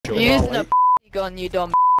You're using a gun, you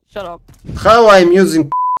dumb. Shut up. How I'm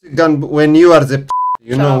using gun when you are the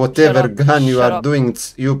you Shut know up, whatever shut up, gun you shut are up. doing,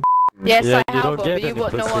 it's you. Yes, Yeah, I you have don't one, get but you any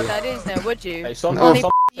wouldn't know what pussy. that is now, would you? Hey, some Only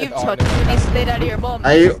some you said touched on when you slid out of your mum.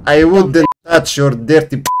 I wouldn't touch your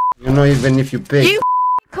dirty you know, even if you pay. You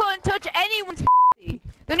couldn't touch anyone's The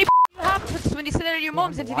only you have is when you slid out of your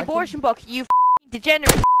mum's into the abortion box, you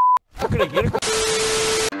degenerate.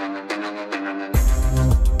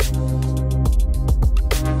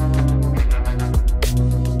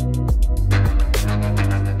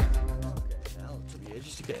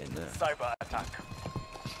 Cyber attack.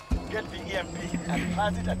 Get the EMP and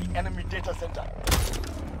plant it at the enemy data center.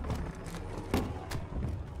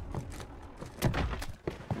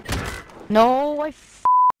 No, I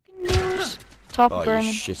f***ing knew it. Top Oh, burning.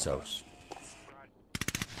 you shithouse.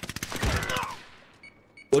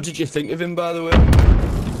 What did you think of him, by the way?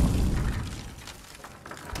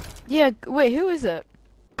 Yeah, wait, who is it?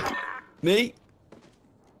 Me?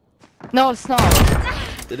 No, it's not.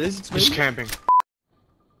 It is, it's me. Just camping.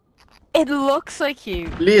 It looks like you.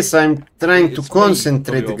 Please, I'm trying to It's me,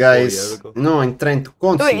 concentrate, probably about 4 guys. years ago. No, I'm trying to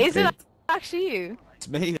concentrate. Wait, is it actually you? It's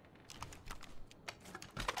me.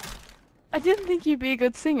 I didn't think you'd be a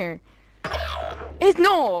good singer.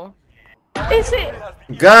 No. Is it?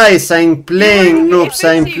 Guys, I'm playing, If noobs, it's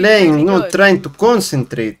I'm you, playing, really not good. trying to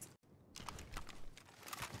concentrate.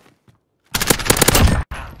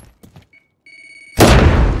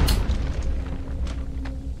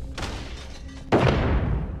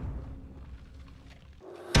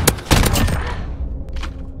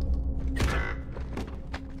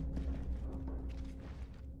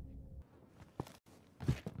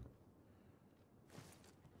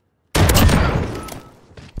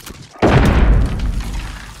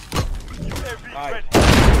 UAV ready.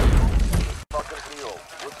 Fuckers Neo,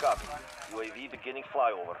 good copy. UAV beginning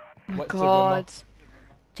flyover. Oh God.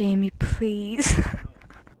 Jamie, please.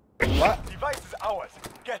 What? Device is ours.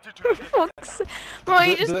 Get it to For the fuck's sake. Bro,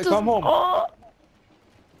 you Did just it come home? Oh.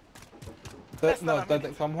 No, did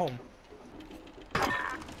it come home?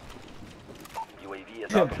 UAV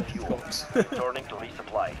is up to fuel. Returning to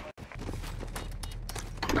resupply.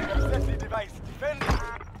 Safety device, defend it.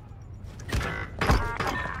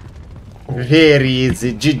 Very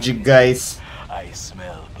easy, GG, guys. I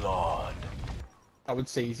smell blood. I would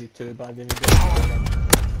say easy too, but I didn't get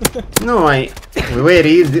it. No, very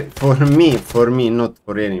easy for me, not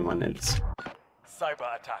for anyone else.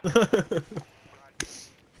 Cyber attack.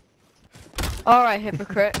 Alright,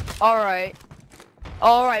 hypocrite. Alright.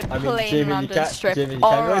 Alright, I mean, plain Jamie, you London can't, strip. Jamie, you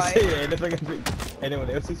can't really Alright. say anything about anyone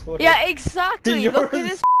else's photo. Yeah, exactly. Look at Yours.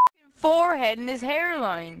 his forehead and his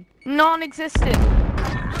hairline. Non-existent.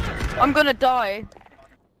 I'm gonna die.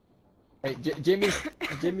 Right,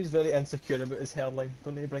 Jamie's very insecure about his hairline.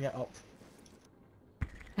 Don't need to bring it up.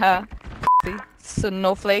 Huh.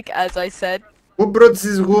 Snowflake, as I said. Who brought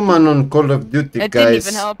this woman on Call of Duty, It guys? didn't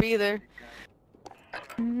even help either.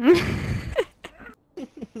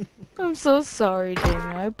 I'm so sorry, Jamie.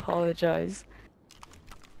 I apologize.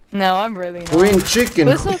 No, I'm really not. Win chicken.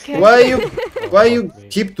 It's okay. Why you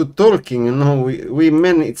keep to talking? You know, we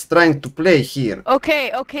men, it's trying to play here.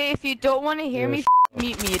 Okay, if you don't want to hear me,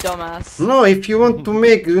 mute me, you dumbass. No, if you want to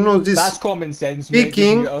make, you know, this That's common sense. mate,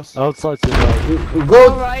 speaking. just mute us. Outside too loud. Go.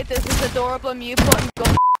 Alright, this is adorable mute button. Go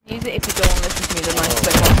use it if you don't listen to me the nice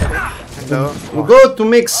way. Go to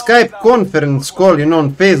make Skype conference call, you know,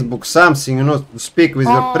 on Facebook, something, you know, to speak with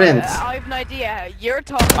your friends. I have no idea. You're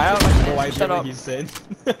talking. I too have much, no then idea shut what up. he said.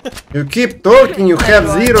 You keep talking, you have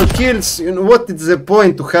 0 kills. You know what is the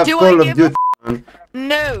point to have Do Call I of give Duty?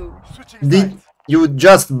 No. Did you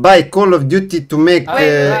just buy Call of Duty to make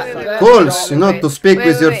Wait, calls, you know, to speak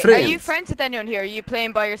with your Are you friends? friends with anyone here? Or are you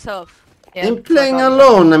playing by yourself? Yeah, I'm playing fuck off.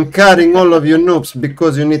 alone. I'm carrying all of you noobs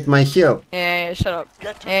because you need my help. Yeah, shut up.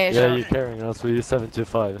 Get to Yeah, shut Yeah, up. you're carrying us. We use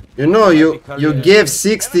 725. You know, you gave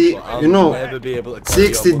 60, I'll you know, never be able to carry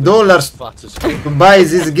on $60 with this fat as fuck. to buy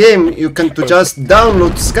this game. You can to just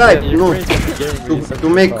download Skype, you know, to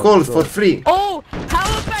make calls for free. Oh,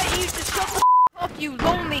 how about you just shut the up, you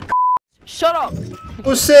lonely Shut up.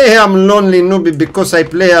 Who say I'm lonely, noobie, because I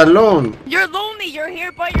play alone? You're lonely. You're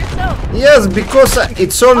here by yourself. Yes, because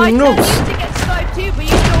it's all I tell you noobs. to get Skype too, but you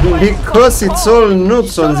don't want Because it's all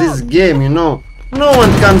noobs on this game, you know. No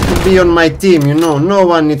one comes to be on my team, you know. No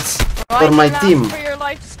one is for my team. For your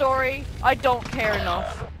life story, I don't care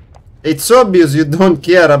enough. It's obvious you don't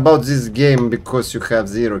care about this game because you have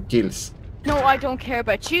 0 kills. No, I don't care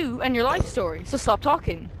about you and your life story. So stop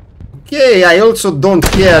talking. Okay, I also don't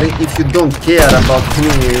care if you don't care about me.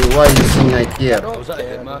 Why you think I care? How was that a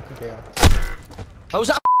hit marker? How was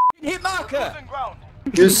that a hit marker? losing ground.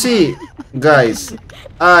 You see, guys,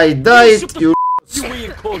 I died, you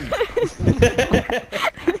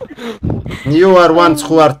you are ones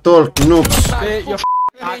who are talk noobs. Mate, your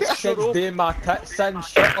accent's doing my tits in,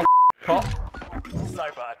 shut the up.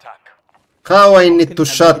 Cyber attack. How I need to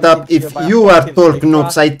shut up if you are talk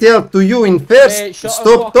noobs? I tell to you in first,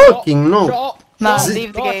 stop talking, Shut no. up. Man, Z-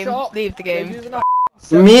 leave the game. Leave the game.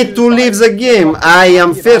 Me to leave the game. I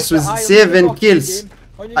am first with 7 kills.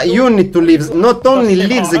 You need to leave. Not only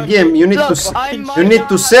leave the game. You need to. You need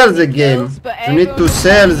to sell the game. You need to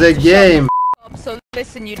sell the game. So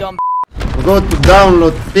listen, you dumb. Go to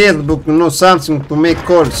download Facebook. You know something to make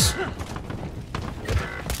calls.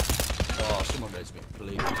 Oh, someone raised me,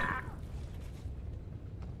 please.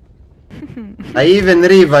 I even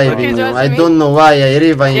reviving you. I don't know why I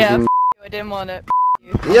reviving Yeah, you. I didn't want it.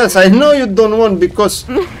 Yes, I know you don't want because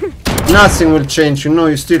nothing will change. You know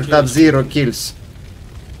you still have 0 kills.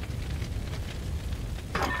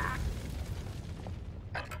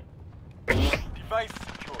 Device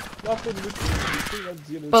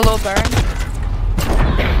secured. Below burn.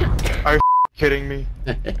 Kidding me?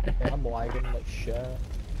 I'm lagging like shit.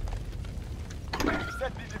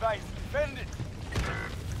 Set the device. Defend it.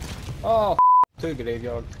 Oh, to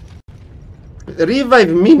graveyard. Revive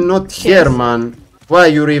me, not here, man. Why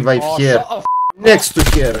you revive Oh, here? shut up, Next to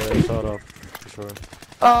here. Yeah, shut up. For sure.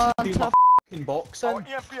 Oh, f***ing tough. f***ing box Our in.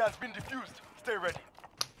 EMP has been defused. Stay ready.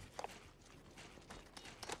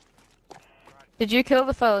 Did you kill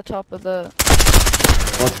the fellow top of the?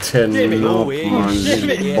 What a Jimmy, noob, way. man. Jimmy.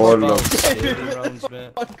 This Yeah, ball about of- 7 rounds,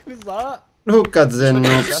 mate. What was that? Look at the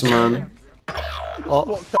noobs, man.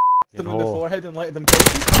 Walked them in the hole. forehead and let them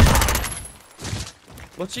kill you.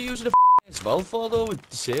 What's he using the as well for though with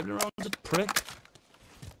disabling rounds at the prick?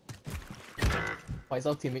 Why is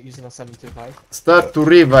our teammate using a 725? Start to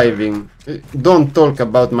reviving. Don't talk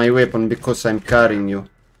about my weapon because I'm carrying you.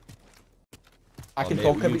 I Oh, can mate,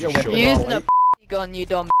 talk you about your just weapon. showed all Using a right. gun, you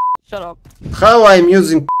dumb. Shut up. How I'm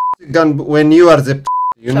using gun when you are the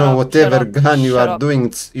you Shut know up, whatever shut up, gun you shut are up. doing,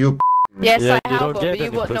 it's you. Yes, Yeah, I you have don't one, get but you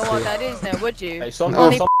any wouldn't know what pussy. that is now, would you? Hey, some, Oh.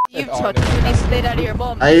 Only some you've said, touched when you slid out of your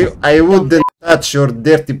bum. I wouldn't touch your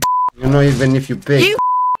dirty you know even if you pay. You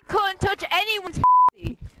couldn't touch anyone's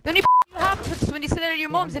The only you have is when you slid out of your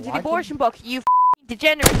mum's into the abortion book, you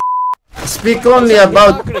degenerate. Speak only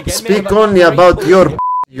about your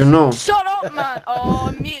you know. Shut up, man! Oh,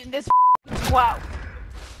 I'm muting this wow.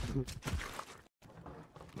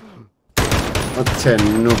 What a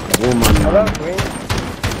noob woman, man.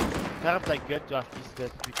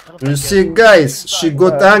 You see, guys, she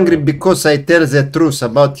got angry because I tell the truth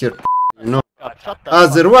about her, you know.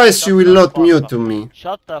 Otherwise, she will not mute to me.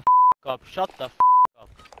 Shut the f up, shut the f up.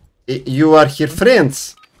 You are her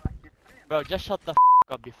friends. Bro, just shut the f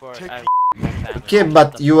up before I Okay,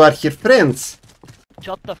 but you are her friends.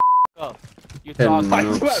 Shut the f up. You Hell talk no. I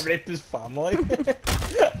swear I raped his family.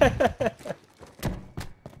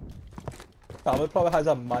 Family probably has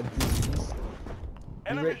a mad disease.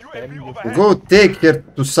 Enemy UAV overhead. Go take her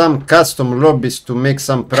to some custom lobbies to make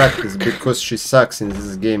some practice because she sucks in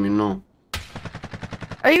this game, you know.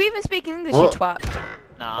 Are you even speaking English, Oh. you twat?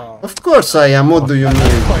 Nah, Of course I am, what do you mean? I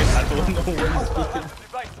don't know what he's speaking.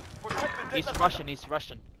 Device. Protect the he's data Russian, he's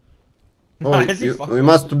Russian. Oh, Why is he you fucking-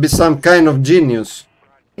 must be some kind of genius.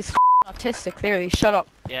 He's autistic, clearly. Shut up.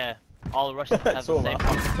 Yeah, all Russians have So the same.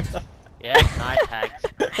 am Yeah, nice tags.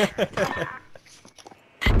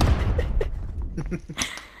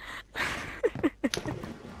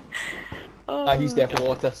 He's definitely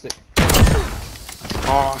autistic.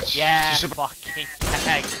 Oh, Yeah, she's a fucking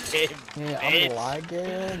tags him, Yeah, I'm bitch.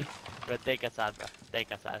 lagging. Bro, take us out, bro.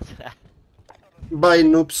 Take us out. Bye,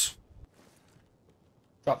 noobs.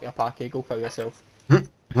 Drop your packet, go kill yourself.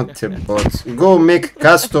 What a bots. Go make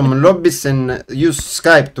custom lobbies and use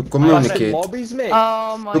Skype to communicate. Lobbies, mate.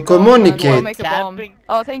 Oh my To god. communicate. Man, we'll make a bomb. Camping.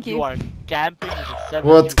 Oh, thank you. You are camping with a 7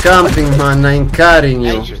 What camping, man? I'm carrying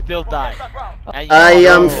you. And you still die. And you I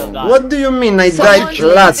am. still die. What do you mean? I Someone died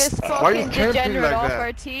take last. this Why are you fucking camping degenerate like off that?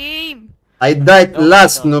 our team. I died No,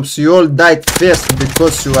 last, no. noobs. You all died first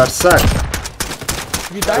because you are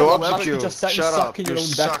sucked. You died Go well, up but to you you. just sit and Shut suck up, in your you own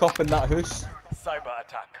suck. dick up in that house. cyber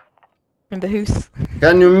attack. In the house.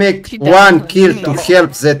 Can you make She one definitely- kill to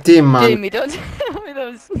help the team, man? Jamie, don't tell me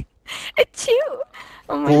those. It's you.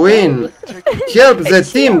 Oh my Win. god. Help the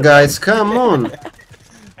team, guys. Come on.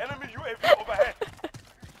 Enemy UAV overhead.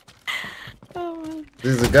 Oh,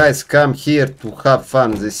 These guys come here to have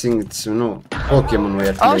fun. They think it's, you know, Pokemon we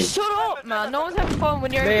are oh, playing. shut up, man. No one's having fun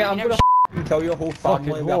when you're Mate, I'm you're gonna f***ing kill your whole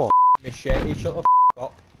family with a f***ing machete. Shut the f***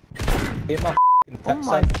 up. Get my f***ing Oh tits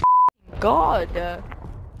my in. god.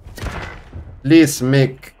 Please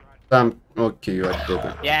make some Okay, you are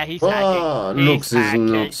dead. Yeah, he's Oh, hacking. looks He's is hacking.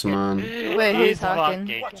 nuts, man. Wait, who's He's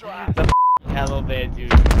hacking? fucking the elevator,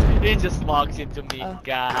 dude. He just logs into me. Oh.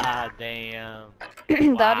 God damn.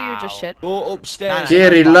 Daddy, you're just shit. Go upstairs. Okay,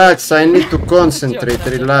 relax. I need to concentrate.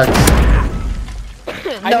 Relax.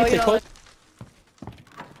 I No, need you to don't.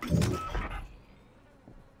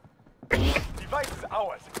 Device is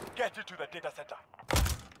ours. Get it to the data center.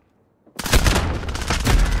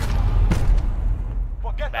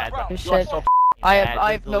 Forget Bad. that round. You're You are shit. so I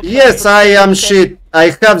bad, have no. dude. Yes, I am shit.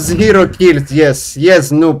 I have 0 kills. Yes,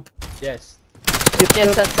 yes, noob. Yes.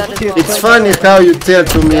 Yes, that is wrong. It's funny how you tell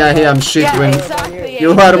to me I am shit Yeah, when exactly.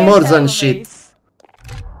 you yeah, are can more tell than me. shit.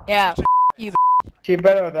 Yeah. You. She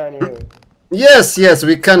better than you. Yes, yes,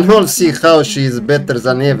 we can all see how she is better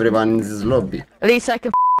than everyone in this lobby. At least I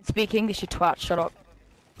can speak English, you twat. Shut up.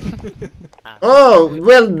 Oh,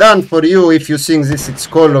 well done for you if you think this is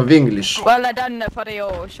Call of English. Well, I done for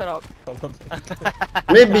the shut up.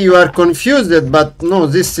 Maybe you are confused, but no,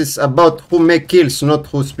 this is about who make kills, not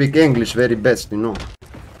who speak English very best, you know.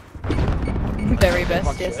 Very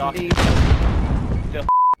best, yes indeed.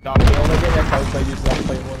 The only game I count I use that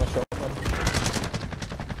playing one or shotgun.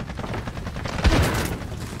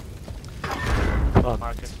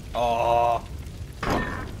 Marcus. Oh.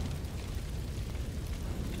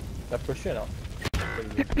 They're pushing up.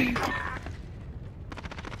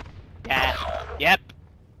 Yeah. Yep.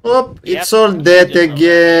 Oh, it's Yep. all dead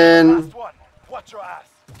again. Last one. Watch your ass.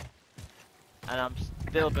 And I'm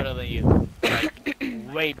still better than you. Like,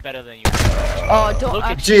 way better than you. Oh, don't Look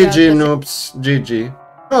at actually. GG noobs, GG.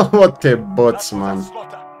 Oh, what a bots, man.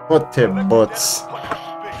 Slaughter. What a bots.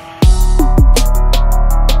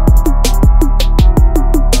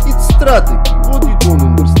 It's strategy.